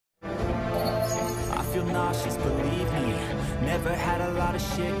feel nauseous, believe me. Never had a lot of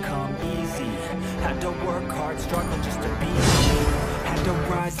shit come easy. Had to work hard, struggle just to be me. Had to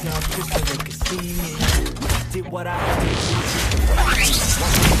rise up just so they could see me. Did what I had to do just to fight.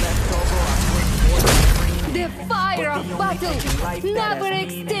 What was left over, I put towards the dream. The fire of battle never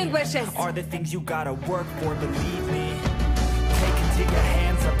extinguishes. Are the things you gotta work for, believe me. Take into your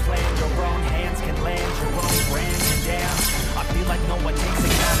hands a plan. Your own hands can land your own brand. And damn, I feel like no one takes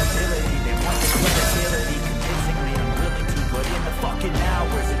accountability. They want the credibility. Convincingly unwilling to put in the fucking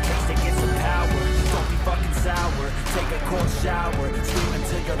hours it takes to get some power. Don't be fucking sour. Take a cold shower. Scream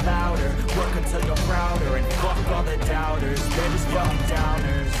until you're louder. Work until you're prouder. And fuck all the doubters. They're just fucking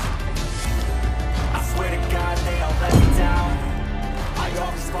downers. I swear to God they all let me down. I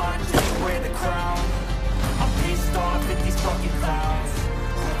always fought just to wear the crown. I'm pissed off at these fucking clowns.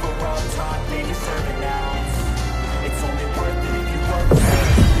 Who were all taught they deserve an ounce. It's only worth it if you work for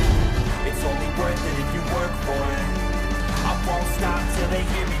it. It's only worth it if you work for it. I won't stop till they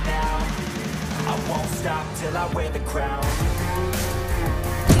hear me now. I won't stop till I wear the crown.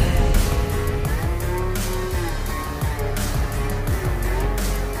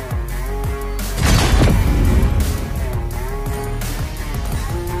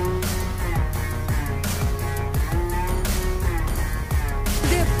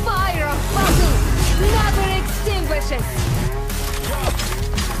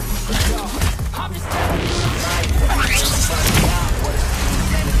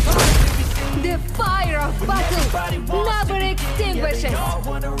 The fire of battle never extinguishes. We all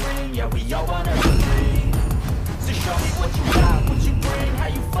wanna ring, yeah, we all wanna ring. So show me what you got, what you bring, how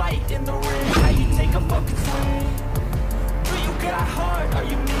you fight in the ring, how you take a fucking swing. Do you got heart? Are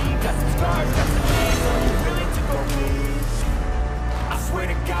you mean? Got some scars, got some chains, are you willing to go bleed? I swear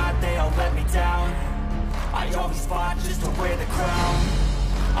to God they all let me down. I always fought just to wear the crown.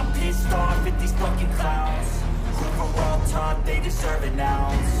 I'm pissed off at these fucking clowns. Who were all taught they deserve an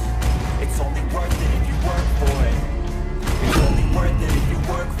ounce. It's only worth it if you work for it. It's only worth it if you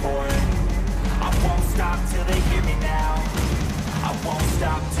work for it. I won't stop till they hear me now. I won't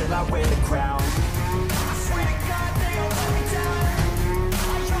stop till I wear the crown. I swear to God they all let me down.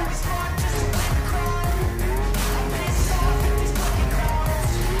 I always fought just to wear the crown. I'm pissed off at these fucking clowns.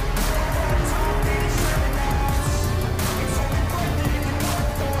 They deserve an ounce. It's only worth it if you work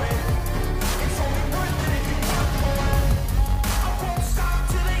for it. It's only worth it if you work for it. I won't stop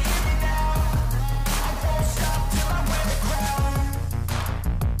till they hear me now. I won't stop till I wear the crown.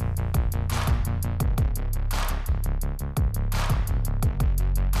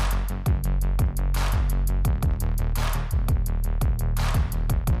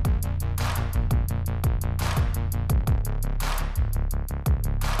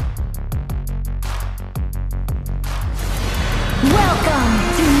 Welcome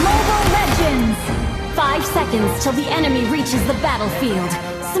to Mobile Legends! 5 seconds till the enemy reaches the battlefield.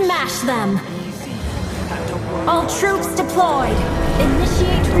 Smash them! All troops deployed!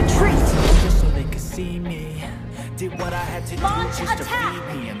 Initiate retreat! Just so they could see me. Did what I had to Launch do just attack! to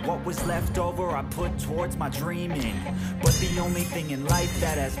feed me. And what was left over I put towards my dreaming. But the only thing in life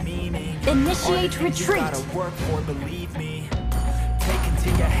that has meaning Initiate are the things you retreat. gotta work for, believe me. Take into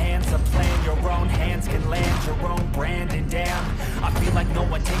your hands a plan. Your own hands can land your own brand. And damn, I feel like no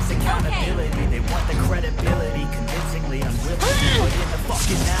one takes accountability. They want the credibility. Convincingly unwilling to put in the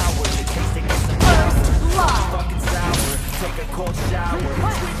fucking hours it takes to get some power. blood. Fucking sour. Take a cold shower.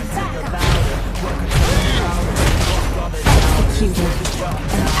 Scream until you're louder. Work until you're prouder. Fuck all the Executed.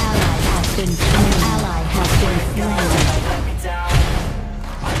 An ally has been slain. An ally has been slain. let me down.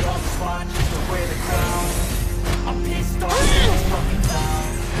 I always fought just to wear the crown. I'm pissed off at these fucking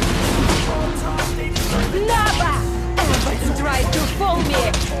clowns. All time they deserve it. Never ever try to fool me.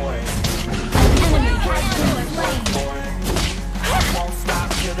 An enemy has been slain. I won't stop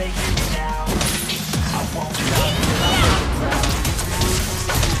till they hear me now. I won't stop till I wear the crown.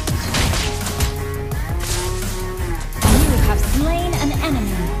 You have slain an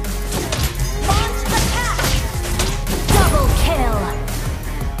enemy. Launch attack! Double kill!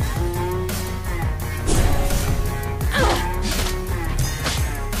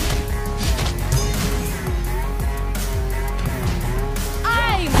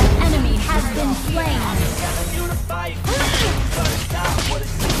 An enemy has been slain. Telling you to fight, but it's not what it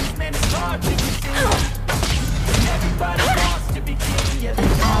seems. Man, it's hard to get everybody wants to be king. Yeah, An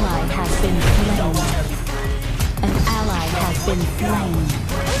ally has been don't slain. wanna be free. An ally has been slain.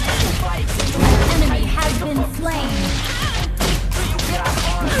 Fight, An enemy has been slain. you got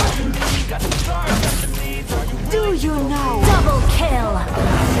heart, you got some scars, got some needs. Are you Do you know? Double kill!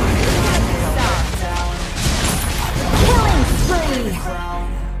 Killing spree! crown?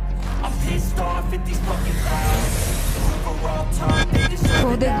 I'm pissed off at at these fucking clouds. For all time, they deserve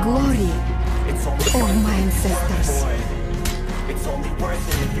For it the now. glory It's only of worth my it if you ancestors. work for it. It's only worth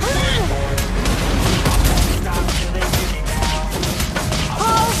it if you work for it. I won't stop till they hear me now.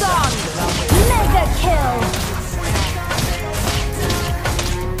 Hold on! Mega kill!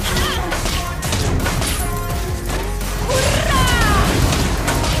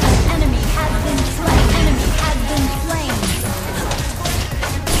 An enemy has been slain. Enemy has been slain.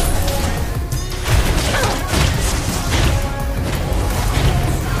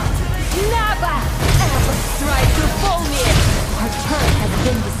 Never ever try to fool me! Our turret has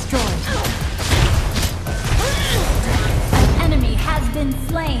been destroyed. An enemy has been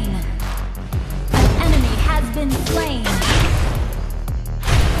slain. An enemy has been slain.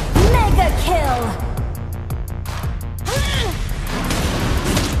 Mega kill!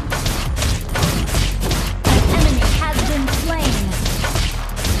 An enemy has been slain.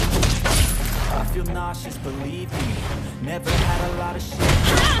 I feel nauseous, believe me. Never had a lot of shit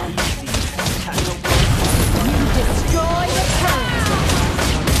easy. Had no You destroyed a turret.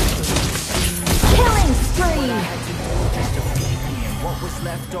 Killing spree. just to feed me, and what was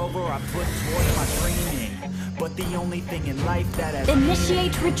left over I put towards my dreaming. But the only thing in life that has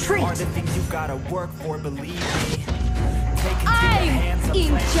Initiate retreat. are the things you gotta work for, believe me. Take it to your I'm hands, a in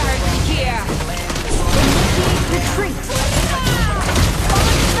plan charge here! Initiate retreat.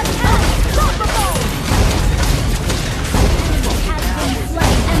 Unstoppable. Enemy has been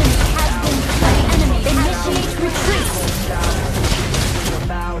slain. Enemy has been slain. Enemy. Initiate retreat. you're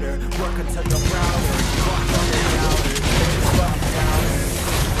louder, work until you're prouder. Fuck all the doubters, they just fucking doubters.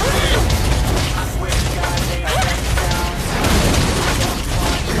 I swear to God they are let me down.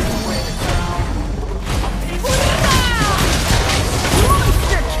 Wear the crown. I'm peaceful.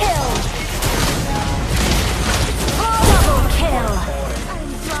 Monster kill. Double kill. I'm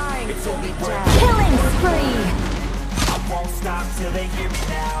trying It's to only be worth gentle. Killing spree. I won't stop till they hear me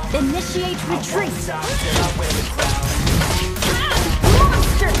now. Initiate I won't retreat. stop till I wear the crown.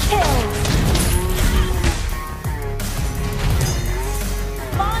 Monster kill.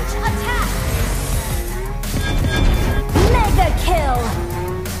 Launch attack. Mega kill.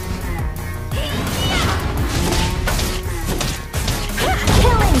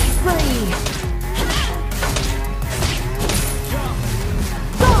 Killing spree.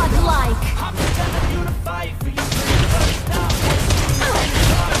 Godlike. I'm telling you to fight for your dreams, but it's not what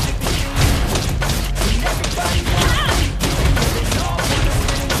it's hard to be. When everybody wants to be good, they all wanna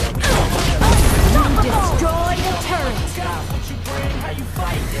win, yeah, we all wanna You destroyed a turret. got what you bring, how you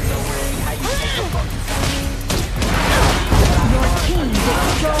fight in the ring, how you take a fucking swing. Your team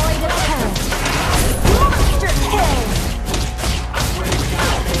destroyed a turret. Monster kill. I swear to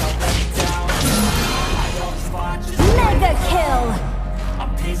God, they all let me down. I don't spot just Mega kill.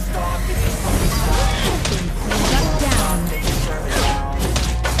 I'm pissed off at these fucking clowns. Shut down. They deserve it now.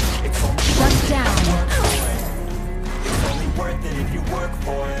 It's only Shut down. It's only worth it if you work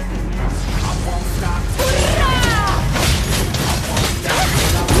for it. I won't stop till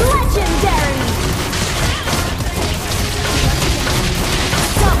Legendary.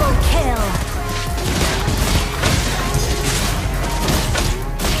 Double kill.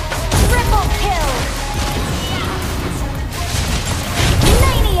 Triple kill.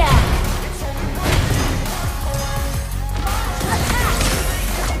 Maniac. Attack.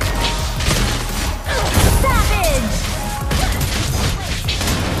 Savage.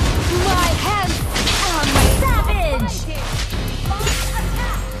 My hands are my Savage.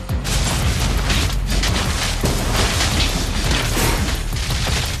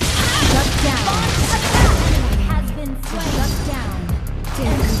 Shut down. Enemy has been slain. Shut down.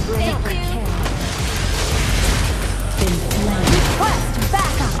 Thank you. Been slain. Request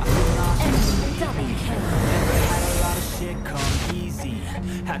backup. Enemy double kill. Never had a lot of shit come easy.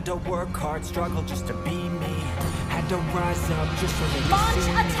 Had to work hard, struggle just to be me. Had to rise up just so they Launch could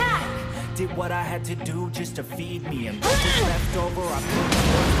see me. attack. Did what I had to do just to feed me. And what was left over, I put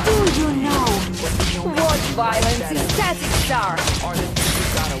towards my Do you know But the only what thing violence that is statics are? are the things you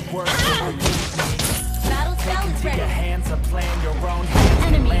gotta work for, believe me. Battle Take cells into your ready. hands a plan, your own hands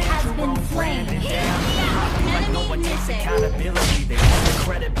can Enemy land has your been own slain. brand. And damn, I feel like no one takes accountability. They want the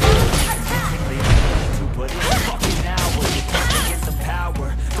credibility. Basically, they need to put in fucking hours. You can't get some power.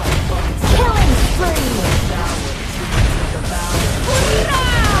 Don't fucking Killing spree. sour. The louder.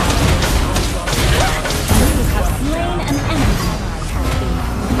 You have slain an enemy.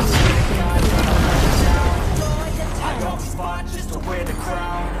 I don't spot just to wear the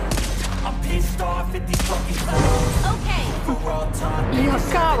crown. I'm pissed off at these fucking clowns. Okay. For all time, they Your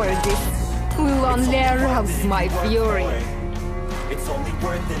deserve it cowardice now. will only arouse my fury. It's only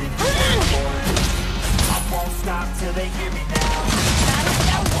worth it if you work for it. won't stop till they hear me now.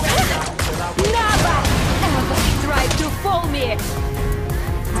 Never ever try to fool me!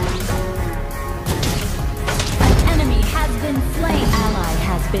 An enemy has been slain. Ally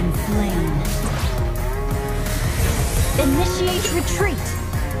has been slain. Initiate retreat.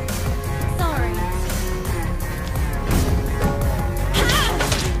 Sorry.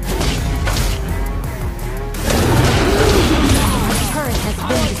 Our turret has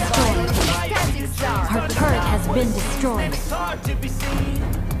been destroyed. Our turret has been destroyed. It's hard to be seen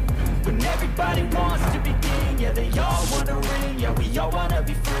when everybody wants to be king. Yeah, they all wanna ring. Yeah, we all wanna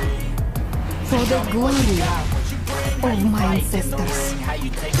be free. For the glory of my ancestors. How you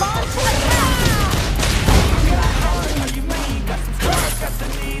take on to the top? You got heart, are you mean? Got some scars, got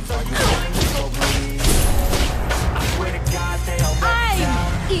some needs. Are you willing to go bleed? I swear to God, they all let me down.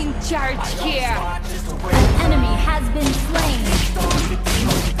 I'm in charge here! An enemy has been slain.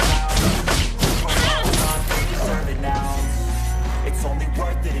 It's only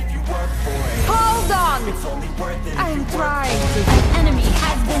worth it if you work for it. Hold on! It's only worth it if I'm you work trying to. An enemy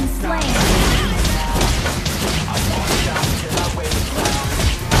has been slain. I won't stop till I wear the crown.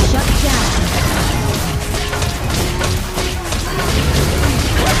 Shut down.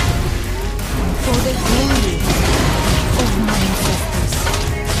 For the glory of my ancestors.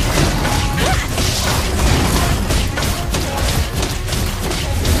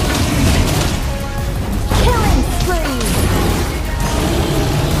 Killing spree.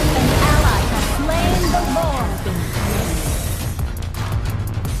 An ally has slain the Lord.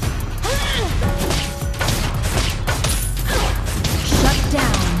 Shut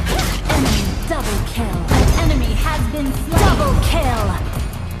down. Enemy double kill. An enemy has been slain. Double kill.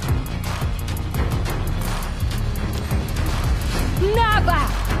 Never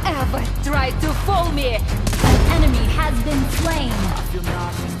ever try to fool me! An enemy has been slain. I feel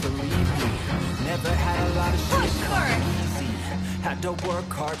nauseous, believe me. Never had a lot of shit come easy. Had to work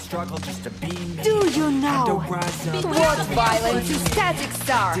hard, struggle just to be me. Do you Had to know rise up. what violence is static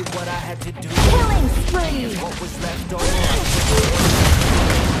star? Did what I had to do. Killing spree. What was left over.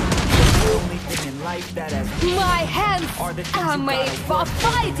 The only thing in life that has My hands are made for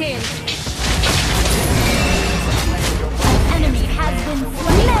fighting! An enemy has been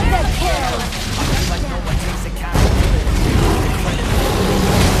slain. Mega kill. like no one takes accountability.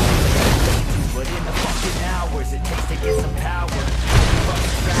 But in the fucking hours it takes to get some power.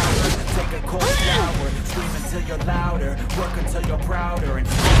 Fucking shower, take a cold shower. Scream until you're louder. Work until you're prouder. And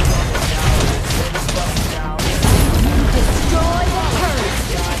scream all the louder. Let us fucking down. Destroy the turret.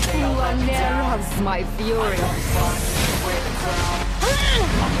 One arouse my fury. An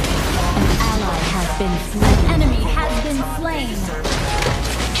ally has been slain. Enemy has been slain.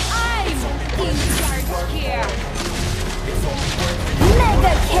 I'm in charge here!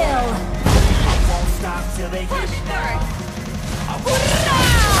 Mega kill. I won't stop till they hear me now.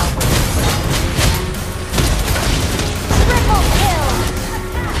 Triple kill.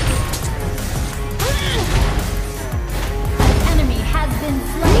 An enemy has been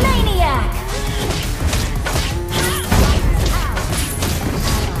slain. Maniac.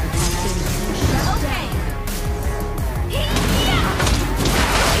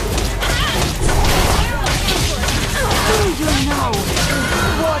 Do you know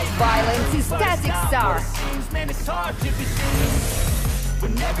what violence is static star? Man, it's hard to be seen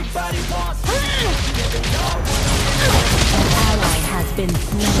when everybody wants to. An ally has been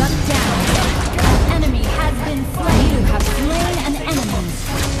slain. Shut down. An enemy has been slain. You have slain an enemy.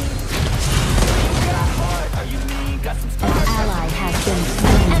 An ally has been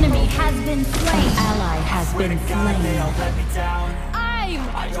slain. Enemy has been slain. Ally has been slain.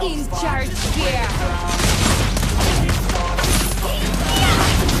 I'm in charge here!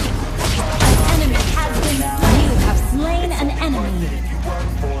 Enemy has been slain. You have slain an enemy.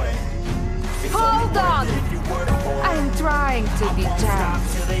 Hold on! I'm trying to be down.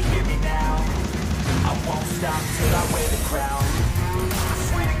 Till they hear me now. I won't stop till I wear the crown.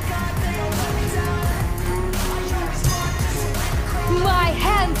 My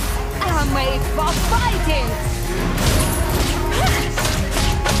hands are made for fighting!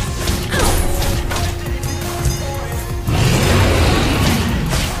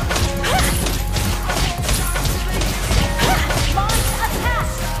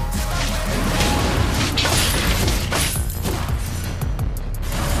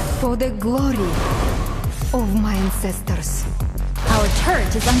 For the glory of my ancestors. Our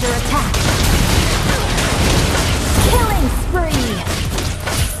turret is under attack. Killing spree.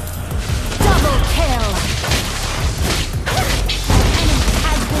 Double kill. Enemy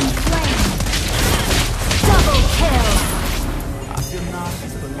has been slain. Double kill. I feel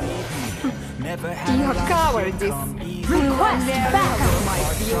nauseous, believe me. Never had Your a lot of shit cowardice. come easy. Request backup. My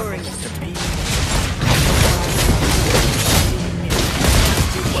fury.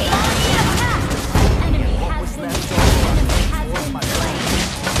 Enemy has been slain.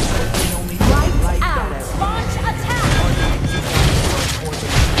 Lights out. Launch attack.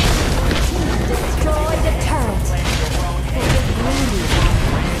 Destroy the turret.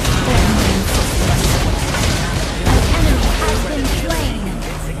 An enemy has been slain.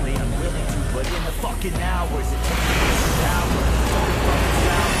 Convincingly unwilling to put in the fucking hours it takes to get you power.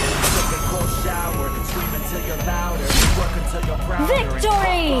 Take a cold shower, scream until you're louder, work until you're prouder. Victory! And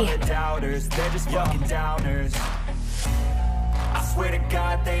fuck all the doubters, they're just fucking downers. I swear to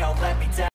God they all let me down.